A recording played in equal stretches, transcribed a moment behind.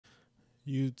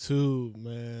YouTube,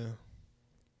 man.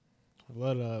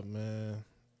 What up, man?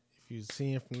 If you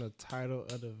seen from the title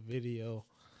of the video,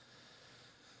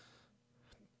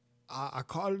 I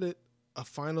called it a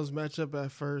finals matchup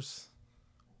at first.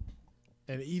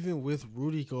 And even with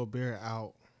Rudy Gobert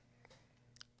out,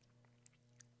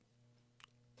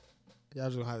 y'all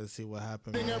just gonna have to see what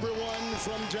happened. Everyone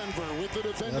from Denver with the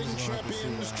defending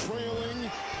champions trailing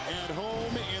at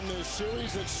home in this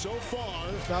series that so far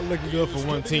it's not looking good for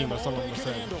one team. That's all I'm gonna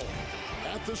say.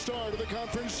 At the start of the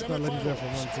conference semifinals, not looking good for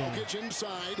one team. Jokic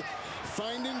inside,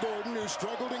 finding Gordon, who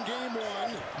struggled in game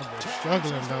one.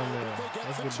 Struggling down there.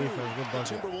 That's good defense. Good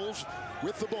bucket. Timberwolves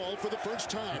with the ball for the first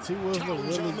time. T-Wolves look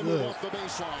really good. Off the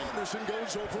baseline. Anderson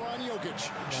goes over on Jokic.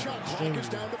 Shot clock is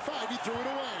down to 5. He threw it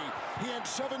away. He had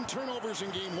 7 turnovers in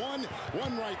game one.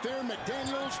 One right there.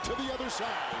 McDaniels to the other side.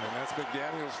 And that's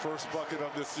McDaniels' first bucket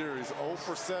of this series. 0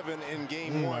 for 7 in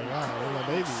game one. Oh my God, little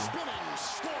baby. Spinning,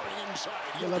 scoring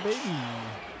inside. Little baby.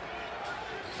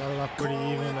 Started off pretty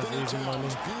even. That's easy money.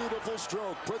 Beautiful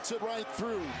stroke. Puts it right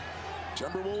through.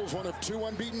 Timberwolves, one of 2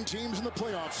 unbeaten teams in the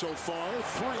playoffs so far.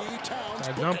 3 Towns.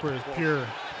 That jumper is pure.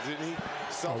 Didn't he?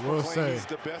 I will say. He's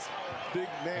the best big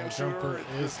man that shooter jumper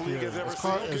this is league pure. has ever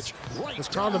It's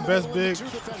seen. called the best big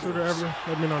shooter ever.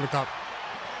 Let me know in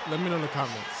the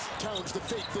comments. Towns the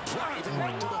fake, the drive, and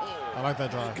right to the hole. I like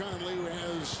that drive.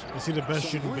 Is he the best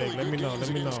shooting big? Let me know. Let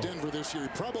me know. Denver this year.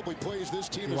 Probably plays this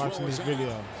team as watching well this as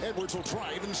video. Edwards will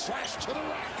drive and slash to the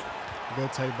rack.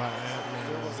 Good take by Ant,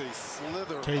 man. There was a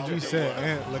slither. KG said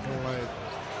Ant looking like.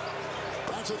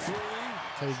 That's a 3.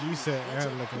 KG said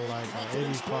Ant looking like an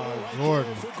 85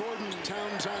 Jordan.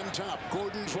 Towns on top.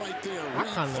 Gordon's right there. I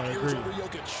kind of agree.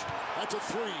 That's a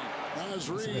 3. As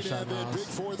Reed had that big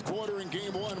fourth quarter in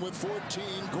game 1 with 14.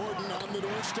 Gordon on the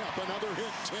doorstep. Another hit.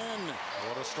 10.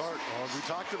 What a start. We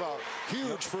talked about.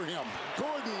 Huge for him.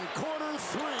 Gordon, quarter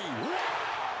 3.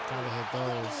 Gotta hit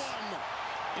those.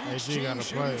 AG gotta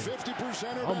play.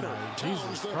 50% Oh my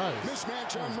Jesus Christ.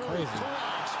 Mismatch on That's Murray. crazy.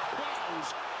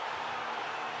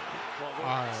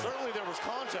 Well, certainly there was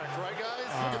contact, right, guys?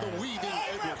 Look at the weaving.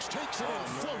 Edwards takes it and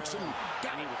floats and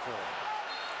got it.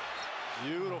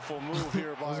 Beautiful move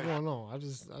here by. What's going on? I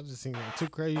just seen 2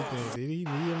 crazy things. Did he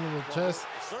knee him in the chest?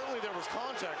 Certainly there was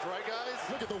contact, right, guys?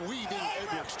 Look at the weaving.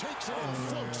 Edwards takes it and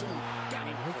floats and got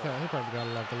it. He probably got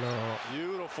like a little.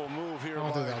 Beautiful move here. I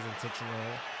don't think that was intentional.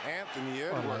 Anthony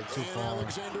Or Edwards. like too far.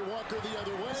 Alexander Walker the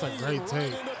other way. That's a great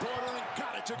take.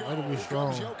 Way to be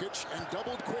strong. Jokic and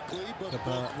doubled quickly, but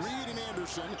both Reed and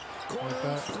Anderson. Corner like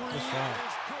that. 3 Good is shot.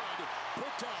 good.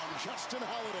 Put down Justin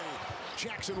Holiday.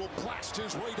 Jackson will blast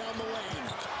his way down the lane.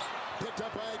 Picked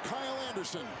up by Kyle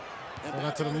Anderson. And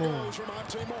got to the moon. goes from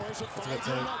Monte Morris, a That's a good 5-0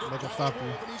 take. nugget. Make him stop you.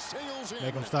 And he sails in.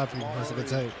 Make him stop you. That's a good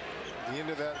take. The end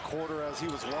of that quarter as he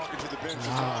was walking to the bench.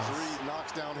 Reed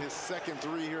knocks down his second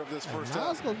 3 here of this first half.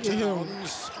 Let's go get him.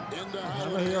 I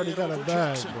know he already got a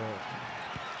bag,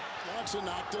 but. Watson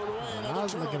knocked it away. I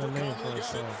was looking at name for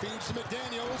himself. Feeds to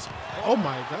McDaniels. Oh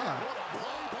my God. What a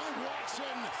play by Watson.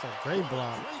 It's a great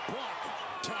block. Great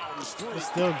block. Towns 3. It's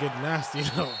still getting nasty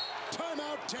though.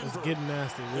 Timeout Denver. It's getting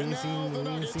nasty. We ain't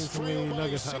seen too many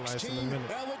Nuggets highlights in a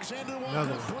minute.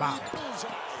 Another bop.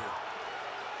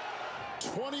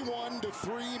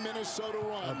 21-3 Minnesota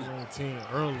run. Up 19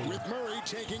 early. With Murray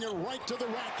taking it right to the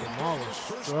rack and Jamal getting is his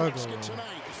first struggling. basket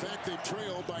tonight. In fact, they've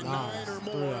trailed by 9 or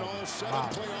more 3 in out. all 7 Wow.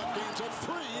 playoff games. A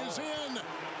 3 is in.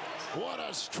 What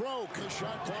a stroke. The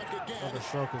shot clock again. The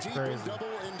stroke is Deep crazy. in double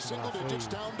and single digits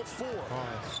down to 4.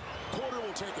 Pause. Porter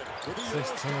will take it. With the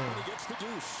 16. He gets the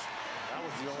deuce. That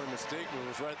was the only mistake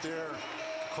move right there.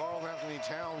 Karl Anthony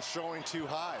Towns showing too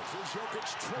high.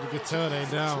 You can tell they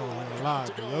down a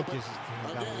lot. Jokic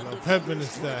got a little pep in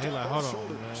his step. He like, hold on,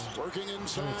 man. Working I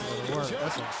inside. need to go to work.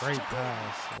 That's a great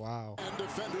pass. Wow. And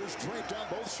defenders draped on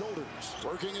both shoulders.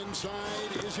 Working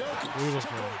inside is Jokic.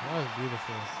 Beautiful. That was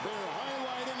beautiful. They're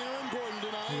highlighting Aaron Gordon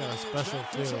tonight. He got a and special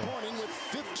not feel. disappointing with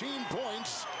 15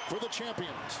 points for the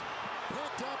champions.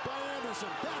 Picked up by Anderson.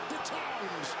 Back to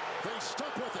Towns. They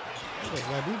stuck with it. Looks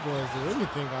like these boys do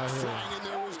anything out here. Flying in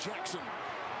there was Jackson.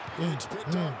 It's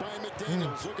picked up by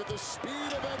McDaniels. Look at the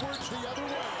speed of Edwards the other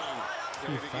way.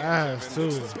 He fast too.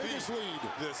 Biggest lead.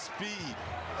 The speed.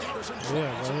 Anderson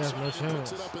Yeah, but he has no puts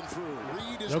chance. it up and through.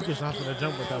 Reed is Jokic not back gonna in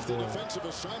jump with that as the boy. defensive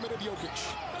assignment of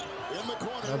Jokic. In the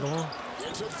corner. Another one.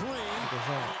 It's a 3. Good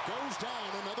shot. And it goes down.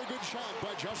 Another good shot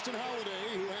by Justin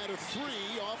Holiday, who had a 3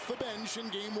 off the bench in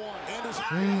game 1.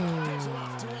 Anderson gets it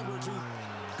off to Edwards,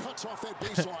 who cuts off that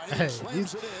baseline Hey, and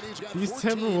slams it in. He's got these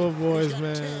 14. Timberwolves boys, He's got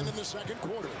man. 10 in the second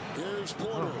quarter. Here's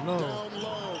Porter no. down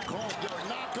low. Called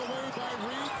knocked away by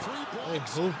Reed. 3 points. They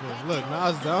hooping. Look,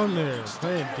 Nas down there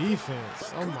playing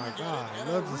defense. Oh my God, I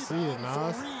love to see it,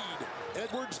 Nas.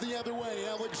 Edwards the other way.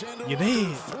 Alexander You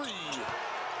did. three.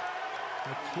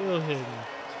 The kill hitting.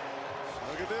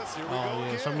 Look at this. Here we Oh go yeah,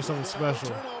 again. show me something special.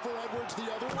 Turnover. Edwards the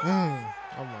other way.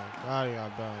 Oh my God, he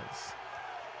got bounced.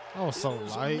 That was so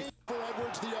light. For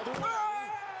Edwards the other way.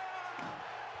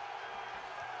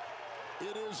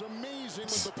 It is amazing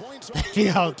with the points. He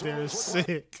out there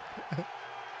sick.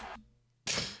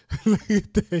 Look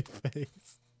at their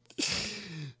face.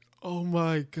 Oh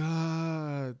my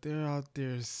God, they're out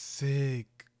there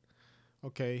sick.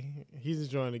 Okay, he's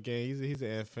enjoying the game. He's an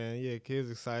Ant fan. Yeah, kid's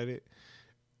excited.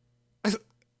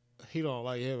 He don't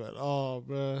like him at all,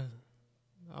 bruh.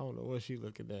 I don't know what she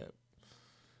looking at.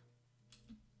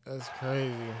 That's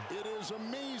crazy. It is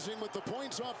amazing with the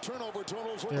points off turnover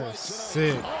totals. They're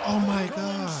sick. Oh my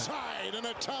God.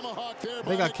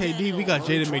 They got KD. We got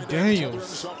Jaden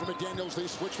McDaniels.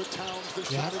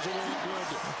 Yeah.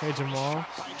 Okay, Jamal.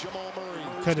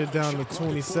 Cut it down to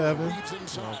 27. Okay, I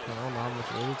don't know how much.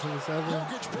 Is it 27?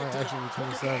 Might actually be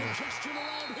 27.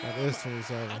 That is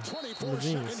 27. 24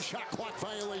 second shot clock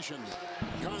violation.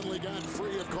 Conley got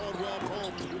free of Caldwell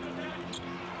Pope.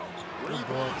 Good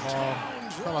boy, Paul.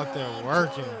 Still out there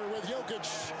working. With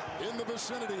Jokic in the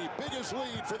vicinity. Biggest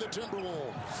lead for the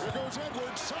Timberwolves. Here goes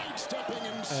Edwards sidestepping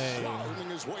and sliding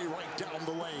his way right down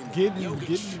the lane.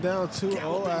 Getting down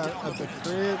 2-0 at the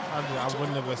crib. I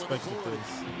wouldn't have expected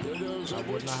this. I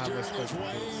would not have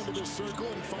expected this. They're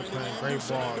playing great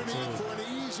ball,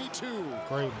 too.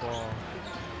 Great ball.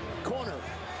 Corner.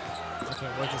 I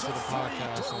can't wait to see the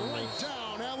podcast on this.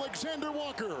 Down, Alexander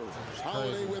Walker.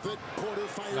 Holiday with it. Porter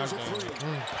fires a three.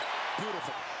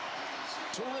 Beautiful.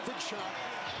 Terrific shot.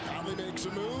 Conley makes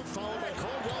a move, followed by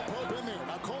Caldwell Pope in there.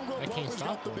 Now Caldwell Pope has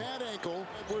got the bad ankle.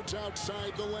 Edwards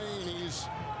outside the lane. He's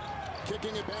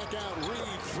kicking it back out.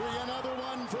 Reed, three, another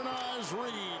one for Nas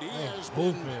Reed. He has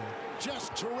been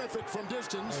just terrific from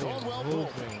distance. Caldwell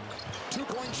Pope.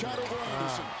 2-point shot over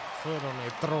Anderson. Foot on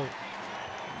their throat.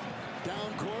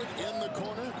 Down court in the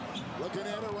corner. Looking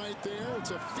at it right there. It's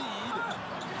a feed.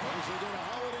 As they get a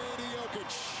Holiday to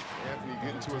Jokic. Anthony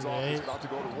getting to his office, about to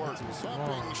go to work.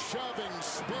 Bumping, shoving,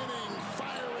 spinning,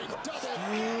 firing,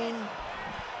 double.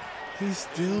 He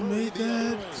still made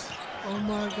that? Oh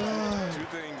my God. Two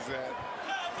things that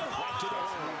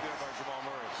moved in by Jamal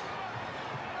Murray.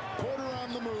 Porter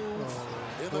on the move.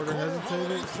 Porter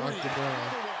hesitated, knocked it down.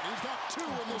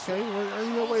 Okay,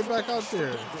 ain't no way back out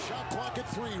there. Shot clock at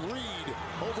 3. Reed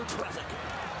over traffic.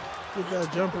 Get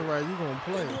that jumper right, you gonna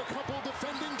play. Into a couple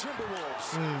defending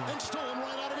Timberwolves. And stolen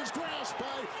right out of his grasp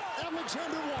by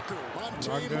Alexander Walker.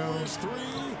 Montaigne's 3.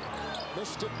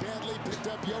 Missed it badly, picked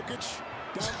up Jokic.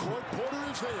 Down court, Porter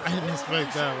is there. I didn't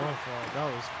expect that one fall. That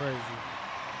was crazy.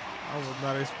 I was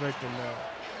not expecting that.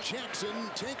 Jackson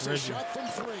takes a shot from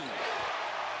 3.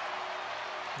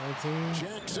 19.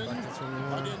 Jackson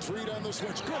against Reed on the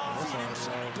switch. Good.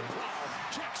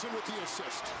 Jackson with the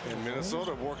assist. And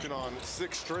Minnesota working on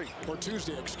 6 straight. Or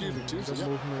Tuesday, excuse me. Tuesday.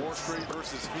 4 straight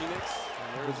versus Phoenix.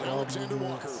 There's Alexander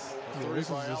Walker. Three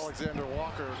by Alexander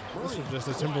Walker. This was just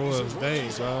a Timberwolves day,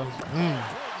 bro.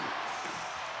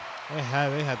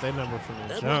 They had their number from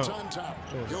the jump.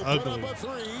 It was ugly.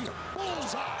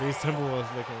 These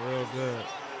Timberwolves looking real good.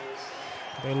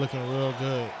 They looking real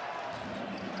good.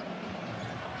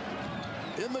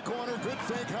 In the corner, good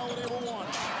fake. Holiday will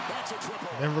launch. That's a triple.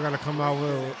 Denver got to come out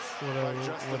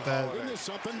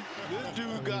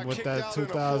with that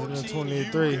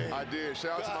 2023. I did.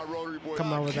 Shout out to my Rotary boy.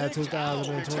 Come out with that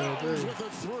 2023. With a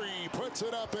 3, puts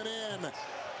it up and in.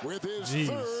 With his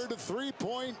third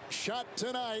 3-point shot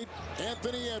tonight,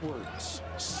 Anthony Edwards.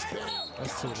 Spinning.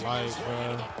 That's too light,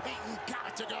 bro.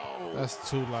 That's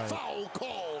too light. Foul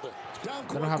called. They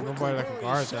don't have nobody that can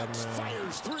guard that, man.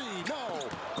 Fires 3, no.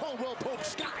 Caldwell Pope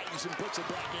skies and puts it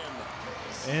back in.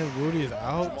 And Rudy is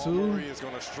out, too. Murray is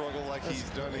going to struggle like he's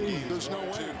done in games. There's no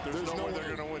way. There's no way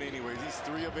they're going to win anyway. He's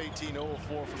 3 of 18, 0 of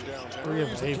 4 from downtown. 3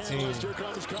 of 18. Here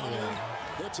comes Conley.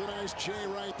 It's a nice J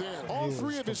right there. All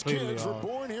 3 of his kids were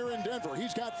born here in Denver.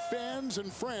 He's got fans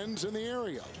and friends in the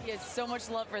area. He has so much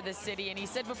love for this city, and he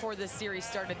said before this series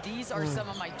started, these are some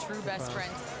of my true best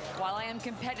friends. While I am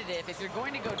competitive, if you're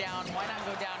going to go down, why not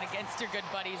go down against your good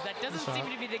buddies? That doesn't seem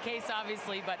to be the case,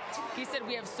 obviously, but he said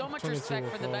we have so much respect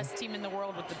for the best team in the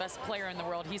world with the best player in the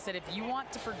world. He said if you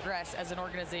want to progress as an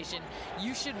organization,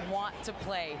 you should want to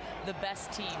play the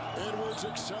best team. Edwards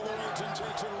accelerates and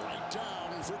takes it right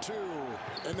down for 2.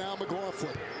 And now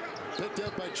McLaughlin, picked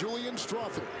up by Julian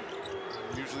Strawford.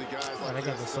 Usually guys like they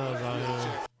got the Suns out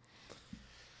here.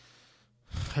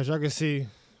 As y'all can see,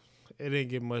 it didn't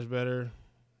get much better.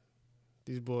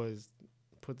 These boys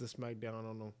put the smack down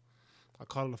on them. I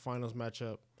call it a finals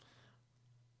matchup.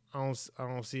 I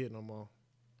don't see it no more.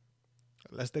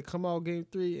 Unless they come out game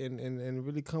 3 and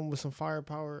really come with some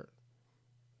firepower.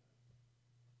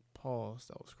 Pause.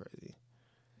 That was crazy.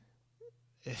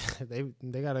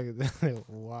 they gotta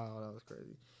wow, that was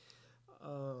crazy.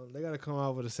 They gotta come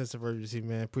out with a sense of urgency,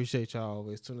 man. Appreciate y'all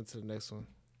always. Tune into the next one.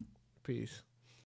 Peace.